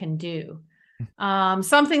mystery can do.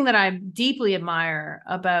 Something that I deeply admire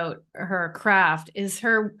about her craft is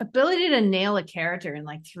her ability to nail a character in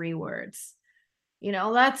like 3 words.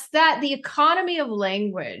 That's the economy of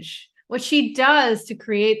language, what she does to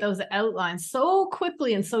create those outlines so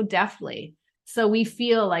quickly and so deftly. So we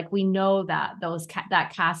feel like we know that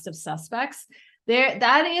that cast of suspects there,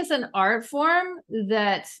 that is an art form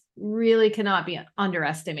that really cannot be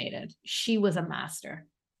underestimated. She was a master.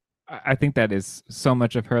 I think that is so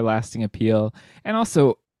much of her lasting appeal. And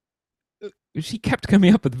also, she kept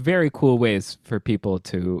coming up with very cool ways for people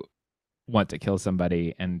to want to kill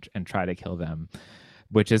somebody and try to kill them,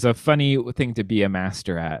 which is a funny thing to be a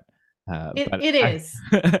master at. It is.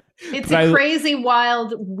 It's a crazy,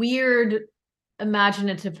 wild, weird,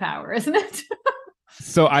 imaginative power, isn't it?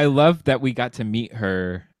 So I love that we got to meet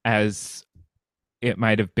her as it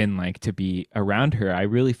might have been like to be around her. I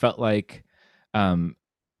really felt like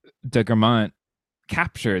de Gramont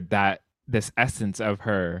captured this essence of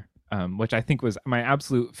her, which I think was my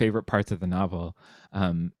absolute favorite parts of the novel.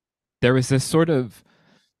 There was this sort of,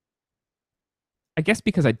 I guess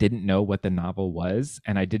because I didn't know what the novel was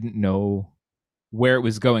and I didn't know where it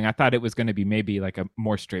was going, I thought it was going to be maybe like a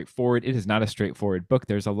more straightforward. It is not a straightforward book.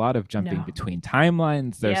 There's a lot of jumping between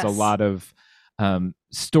timelines. There's a lot of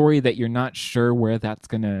story that you're not sure where that's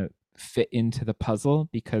going to fit into the puzzle,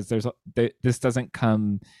 because this doesn't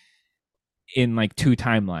come in like 2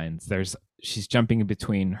 timelines. She's jumping in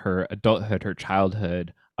between her adulthood, her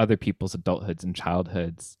childhood, other people's adulthoods and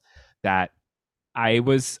childhoods that I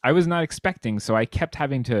was not expecting. So I kept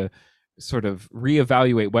having to sort of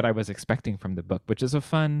reevaluate what I was expecting from the book, which is a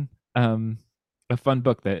fun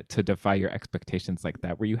book to defy your expectations like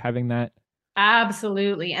that. Were you having that?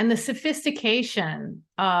 Absolutely. And the sophistication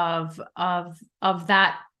of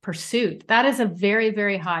that pursuit, that is a very,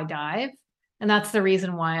 very high dive. And that's the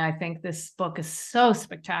reason why I think this book is so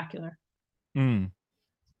spectacular.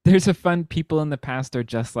 There's a fun people in the past are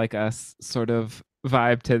just like us sort of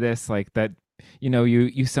vibe to this, like that,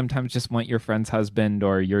 you sometimes just want your friend's husband,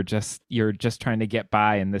 or you're just trying to get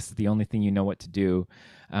by and this is the only thing you know what to do.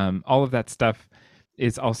 All of that stuff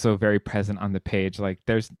is also very present on the page. Like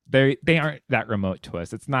they aren't that remote to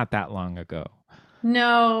us. It's not that long ago.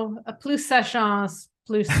 No, plus ça change,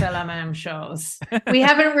 plus c'est la même chose. We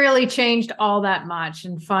haven't really changed all that much.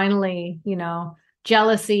 And finally,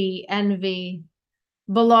 jealousy, envy,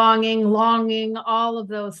 belonging, longing, all of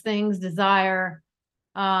those things, desire,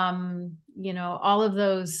 all of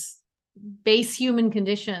those base human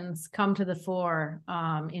conditions come to the fore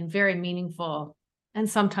in very meaningful and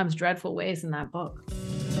sometimes dreadful ways in that book.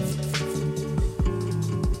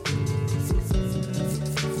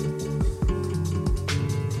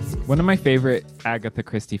 One of my favorite Agatha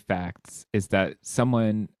Christie facts is that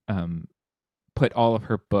someone put all of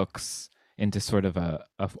her books into sort of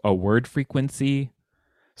a word frequency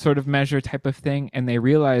sort of measure type of thing. And they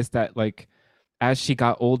realized that like as she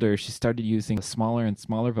got older, she started using a smaller and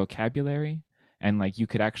smaller vocabulary. And like you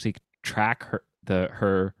could actually track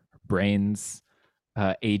her brain's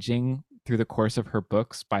aging through the course of her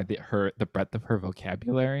books by the breadth of her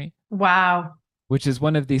vocabulary. Wow. Which is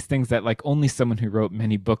one of these things that like only someone who wrote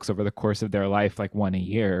many books over the course of their life, like one a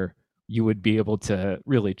year, you would be able to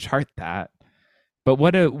really chart that. But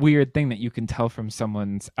what a weird thing that you can tell from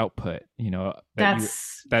someone's output,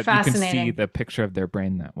 that's that you can see the picture of their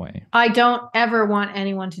brain that way. I don't ever want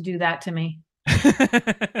anyone to do that to me.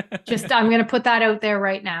 I'm going to put that out there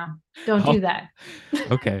right now. Don't do that.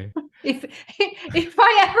 Okay. If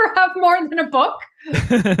I ever have more than a book,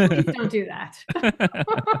 please don't do that.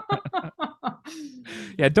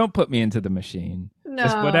 Yeah, don't put me into the machine. No.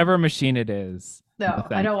 Just whatever machine it is. No,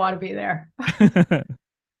 I don't want to be there.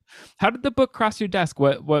 How did the book cross your desk?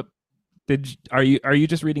 What are you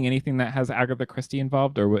just reading anything that has Agatha Christie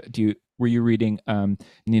involved, or were you reading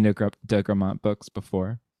Nina de Gramont books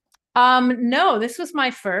before? No, this was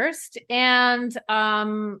my first, and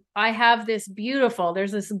I have there's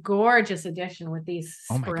this gorgeous edition with these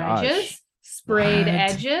sprayed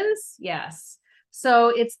edges. Yes.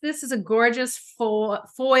 So this is a gorgeous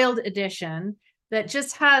foiled edition that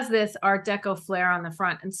just has this Art Deco flair on the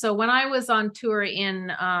front. And so when I was on tour in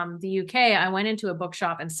the UK, I went into a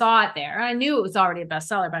bookshop and saw it there. I knew it was already a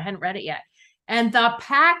bestseller, but I hadn't read it yet. And the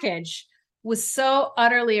package was so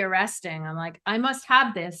utterly arresting. I'm like, I must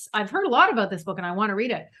have this. I've heard a lot about this book and I want to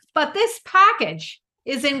read it. But this package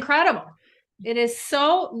is incredible. It is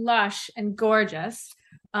so lush and gorgeous.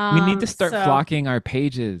 We need to start So flocking our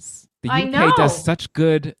pages. The I UK does know. such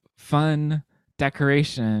good, fun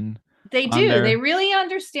decoration They on do. They their. really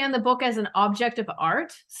understand the book as an object of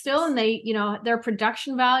art still. And they, their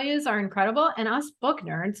production values are incredible. And us book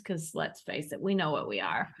nerds, because let's face it, we know what we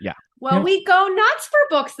are. Yeah. Well, we go nuts for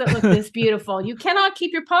books that look this beautiful. You cannot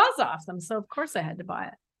keep your paws off them. So of course I had to buy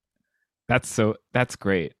it. That's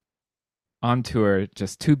great. On tour,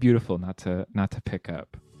 just too beautiful not to pick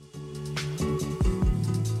up.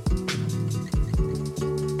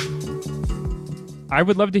 I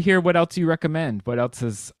would love to hear what else you recommend. What else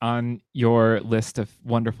is on your list of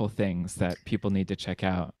wonderful things that people need to check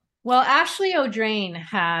out? Well, Ashley O'Drain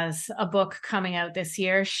has a book coming out this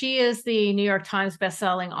year. She is the New York Times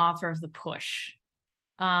bestselling author of The Push,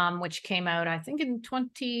 which came out, I think, in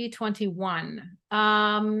 2021.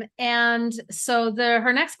 And so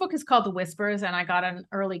her next book is called The Whispers, and I got an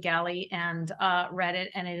early galley and read it,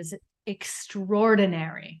 and it is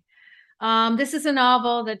extraordinary. This is a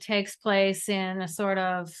novel that takes place in a sort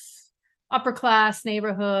of upper class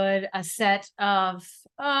neighborhood, a set of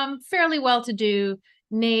fairly well-to-do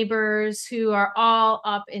neighbors who are all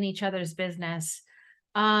up in each other's business.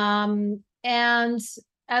 And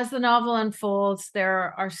as the novel unfolds,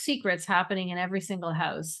 there are secrets happening in every single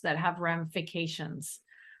house that have ramifications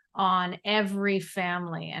on every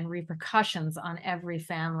family and repercussions on every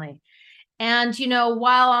family. And,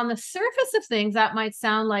 while on the surface of things, that might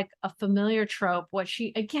sound like a familiar trope, what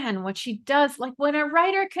she does, like when a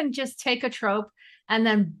writer can just take a trope and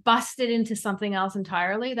then bust it into something else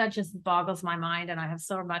entirely, that just boggles my mind. And I have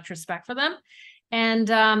so much respect for them. And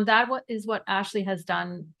that is what Ashley has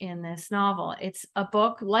done in this novel. It's a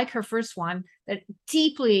book like her first one that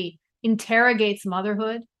deeply interrogates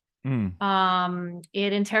motherhood.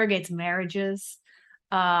 It interrogates marriages,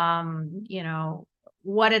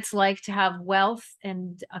 what it's like to have wealth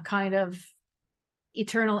and a kind of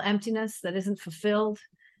eternal emptiness that isn't fulfilled,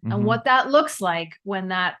 and what that looks like when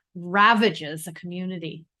that ravages a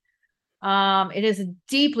community. It is a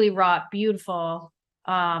deeply wrought, beautiful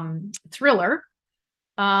thriller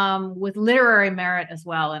with literary merit as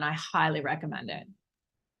well, and I highly recommend it.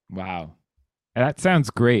 Wow. That sounds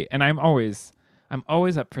great. And I'm always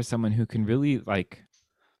up for someone who can really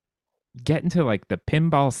get into the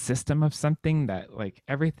pinball system of something that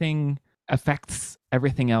everything affects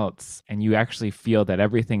everything else, and you actually feel that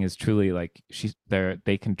everything is truly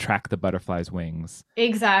they can track the butterfly's wings.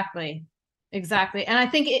 Exactly. And I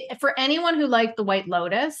think for anyone who liked The White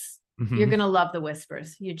Lotus, you're gonna love The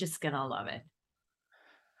Whispers. You're just gonna love it.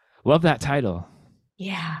 Love that title.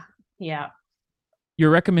 Yeah. Your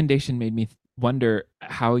recommendation made me wonder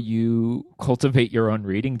how you cultivate your own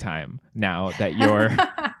reading time now that you're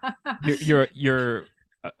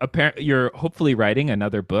hopefully writing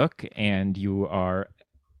another book, and you are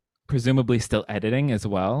presumably still editing as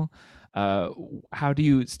well. How do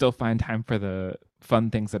you still find time for the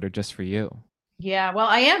fun things that are just for you? Yeah, well,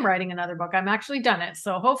 I am writing another book. I'm actually done it.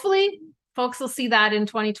 So hopefully folks will see that in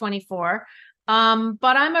 2024.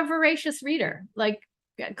 But I'm a voracious reader,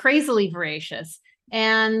 crazily voracious.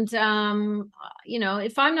 And,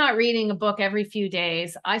 if I'm not reading a book every few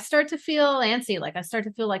days, I start to feel antsy. I start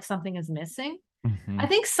to feel like something is missing. I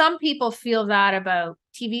think some people feel that about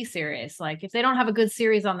TV series. If they don't have a good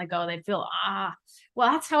series on the go, they feel,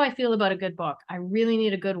 well, that's how I feel about a good book. I really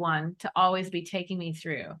need a good one to always be taking me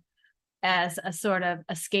through as a sort of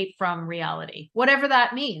escape from reality, whatever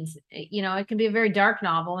that means. It can be a very dark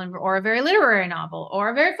novel or a very literary novel or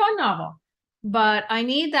a very fun novel. But I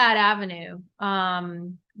need that avenue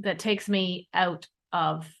that takes me out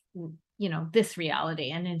of, this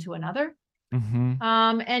reality and into another.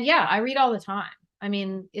 And yeah, I read all the time. I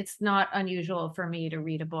mean, it's not unusual for me to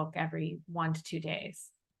read a book every 1 to 2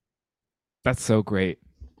 days. That's so great.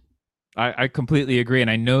 I completely agree.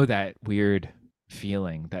 And I know that weird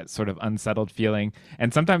feeling, that sort of unsettled feeling.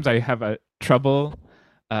 And sometimes I have a trouble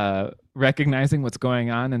recognizing what's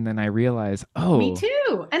going on, and then I realize, me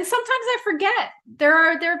too. And sometimes I forget.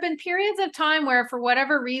 There have been periods of time where, for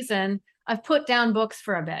whatever reason, I've put down books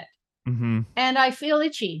for a bit, and I feel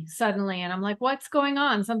itchy suddenly, and I'm like, what's going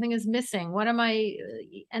on? Something is missing. What am I?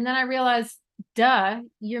 And then I realize,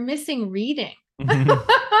 you're missing reading.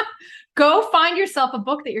 Go find yourself a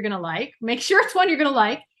book that you're gonna like. Make sure it's one you're gonna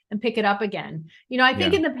like, and pick it up again. I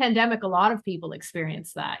think in the pandemic, a lot of people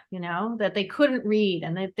experienced that, that they couldn't read,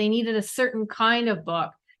 and that they needed a certain kind of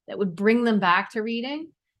book that would bring them back to reading.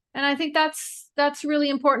 And I think that's really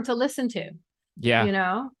important to listen to.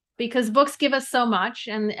 Yeah. Because books give us so much,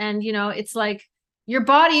 and it's like your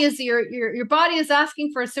body is your body is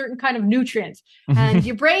asking for a certain kind of nutrient, and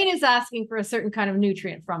your brain is asking for a certain kind of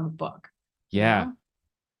nutrient from a book. Yeah.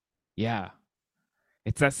 Yeah.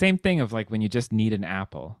 It's that same thing of like when you just need an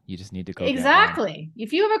apple, you just need to go Exactly.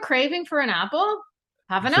 If you have a craving for an apple,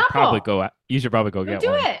 have an apple. You should probably go get do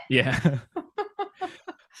one. it. Yeah.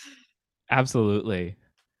 Absolutely.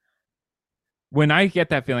 When I get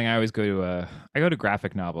that feeling, I always go to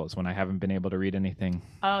graphic novels when I haven't been able to read anything.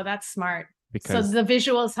 Oh, that's smart. Because so the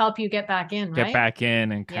visuals help you get back in, right? Get back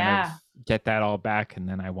in and kind of get that all back, and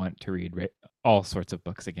then I want to read all sorts of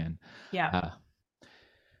books again. Yeah.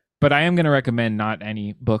 But I am going to recommend not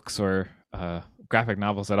any books or graphic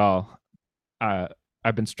novels at all.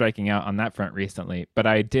 I've been striking out on that front recently, but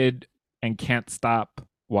I did and can't stop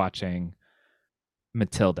watching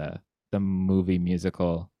Matilda, the movie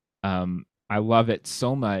musical. I love it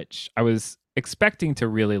so much. I was expecting to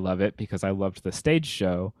really love it because I loved the stage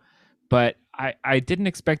show, but I didn't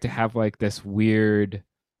expect to have like this weird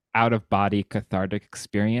out-of-body cathartic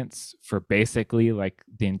experience for basically like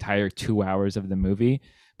the entire 2 hours of the movie.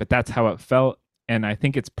 But that's how it felt. And I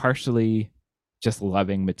think it's partially just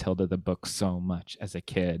loving Matilda the book so much as a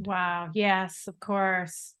kid. Wow. Yes, of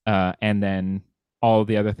course. And then all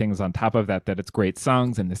the other things on top of that it's great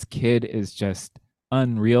songs, and this kid is just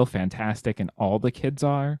unreal fantastic, and all the kids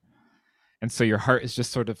are. And so your heart is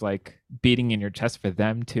just sort of like beating in your chest for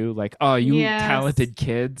them too. Like, oh, you talented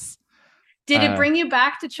kids. Did it bring you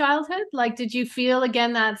back to childhood? Like, did you feel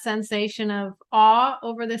again that sensation of awe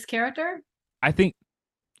over this character? I think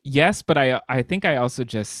yes, but I think I also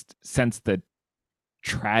just sensed the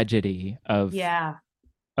tragedy of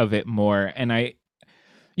it more. And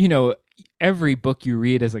every book you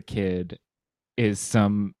read as a kid is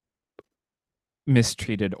some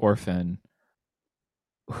mistreated orphan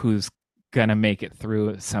who's gonna make it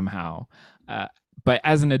through somehow. But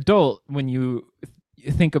as an adult, when you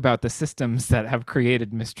think about the systems that have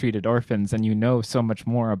created mistreated orphans, and you know so much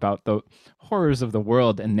more about the horrors of the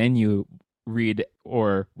world, and then you read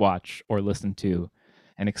or watch or listen to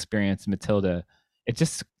and experience Matilda, it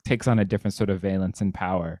just takes on a different sort of valence and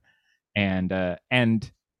power. And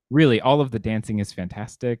really, all of the dancing is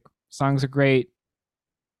fantastic. Songs are great.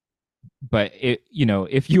 But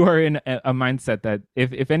if you are in a mindset that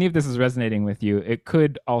if any of this is resonating with you, it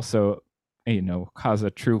could also, cause a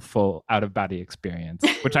true full out of body experience,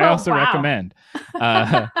 which I also recommend.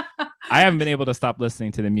 I haven't been able to stop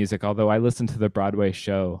listening to the music, although I listen to the Broadway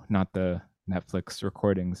show, not the Netflix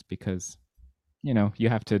recordings, because you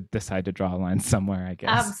have to decide to draw a line somewhere, I guess.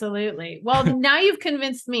 Absolutely. Well, now you've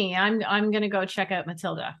convinced me. I'm going to go check out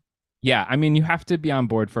Matilda. Yeah, I mean, you have to be on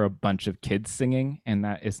board for a bunch of kids singing, and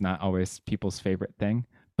that is not always people's favorite thing.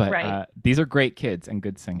 But these are great kids and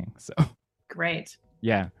good singing. So great.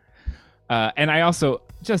 Yeah. And I also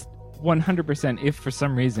just 100%, if for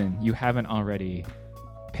some reason you haven't already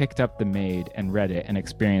picked up the MAID and read it and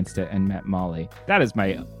experienced it and met Molly, that is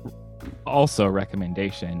my also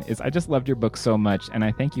recommendation. Is I just loved your book so much, and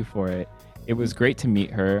I thank you for it. It was great to meet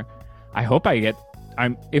her. I hope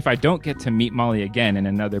if I don't get to meet Molly again in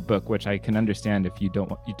another book, which I can understand if you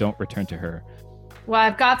don't return to her. Well,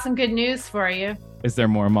 I've got some good news for you. Is there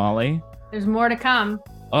more Molly? There's more to come.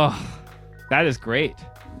 Oh, that is great.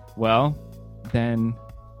 Well, then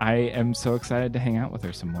I am so excited to hang out with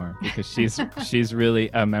her some more, because she's really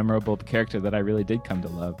a memorable character that I really did come to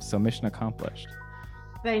love. So mission accomplished.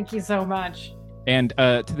 Thank you so much. And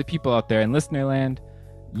to the people out there in listener land,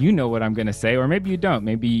 you know what I'm going to say, or maybe you don't.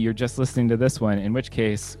 Maybe you're just listening to this one, in which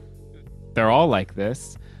case they're all like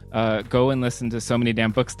this. Go and listen to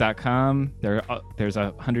SoManyDamnBooks.com. There's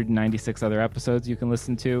 196 other episodes you can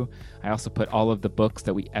listen to. I also put all of the books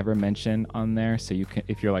that we ever mention on there, so you can,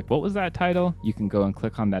 if you're like, what was that title? You can go and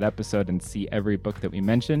click on that episode and see every book that we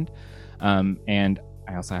mentioned. And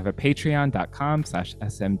I also have a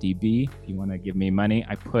patreon.com/smdb. If you want to give me money,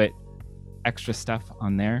 I put extra stuff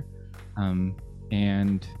on there.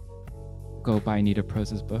 And go buy Nita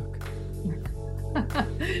Prose's book.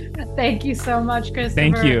 Thank you so much, Christopher.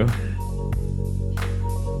 Thank you.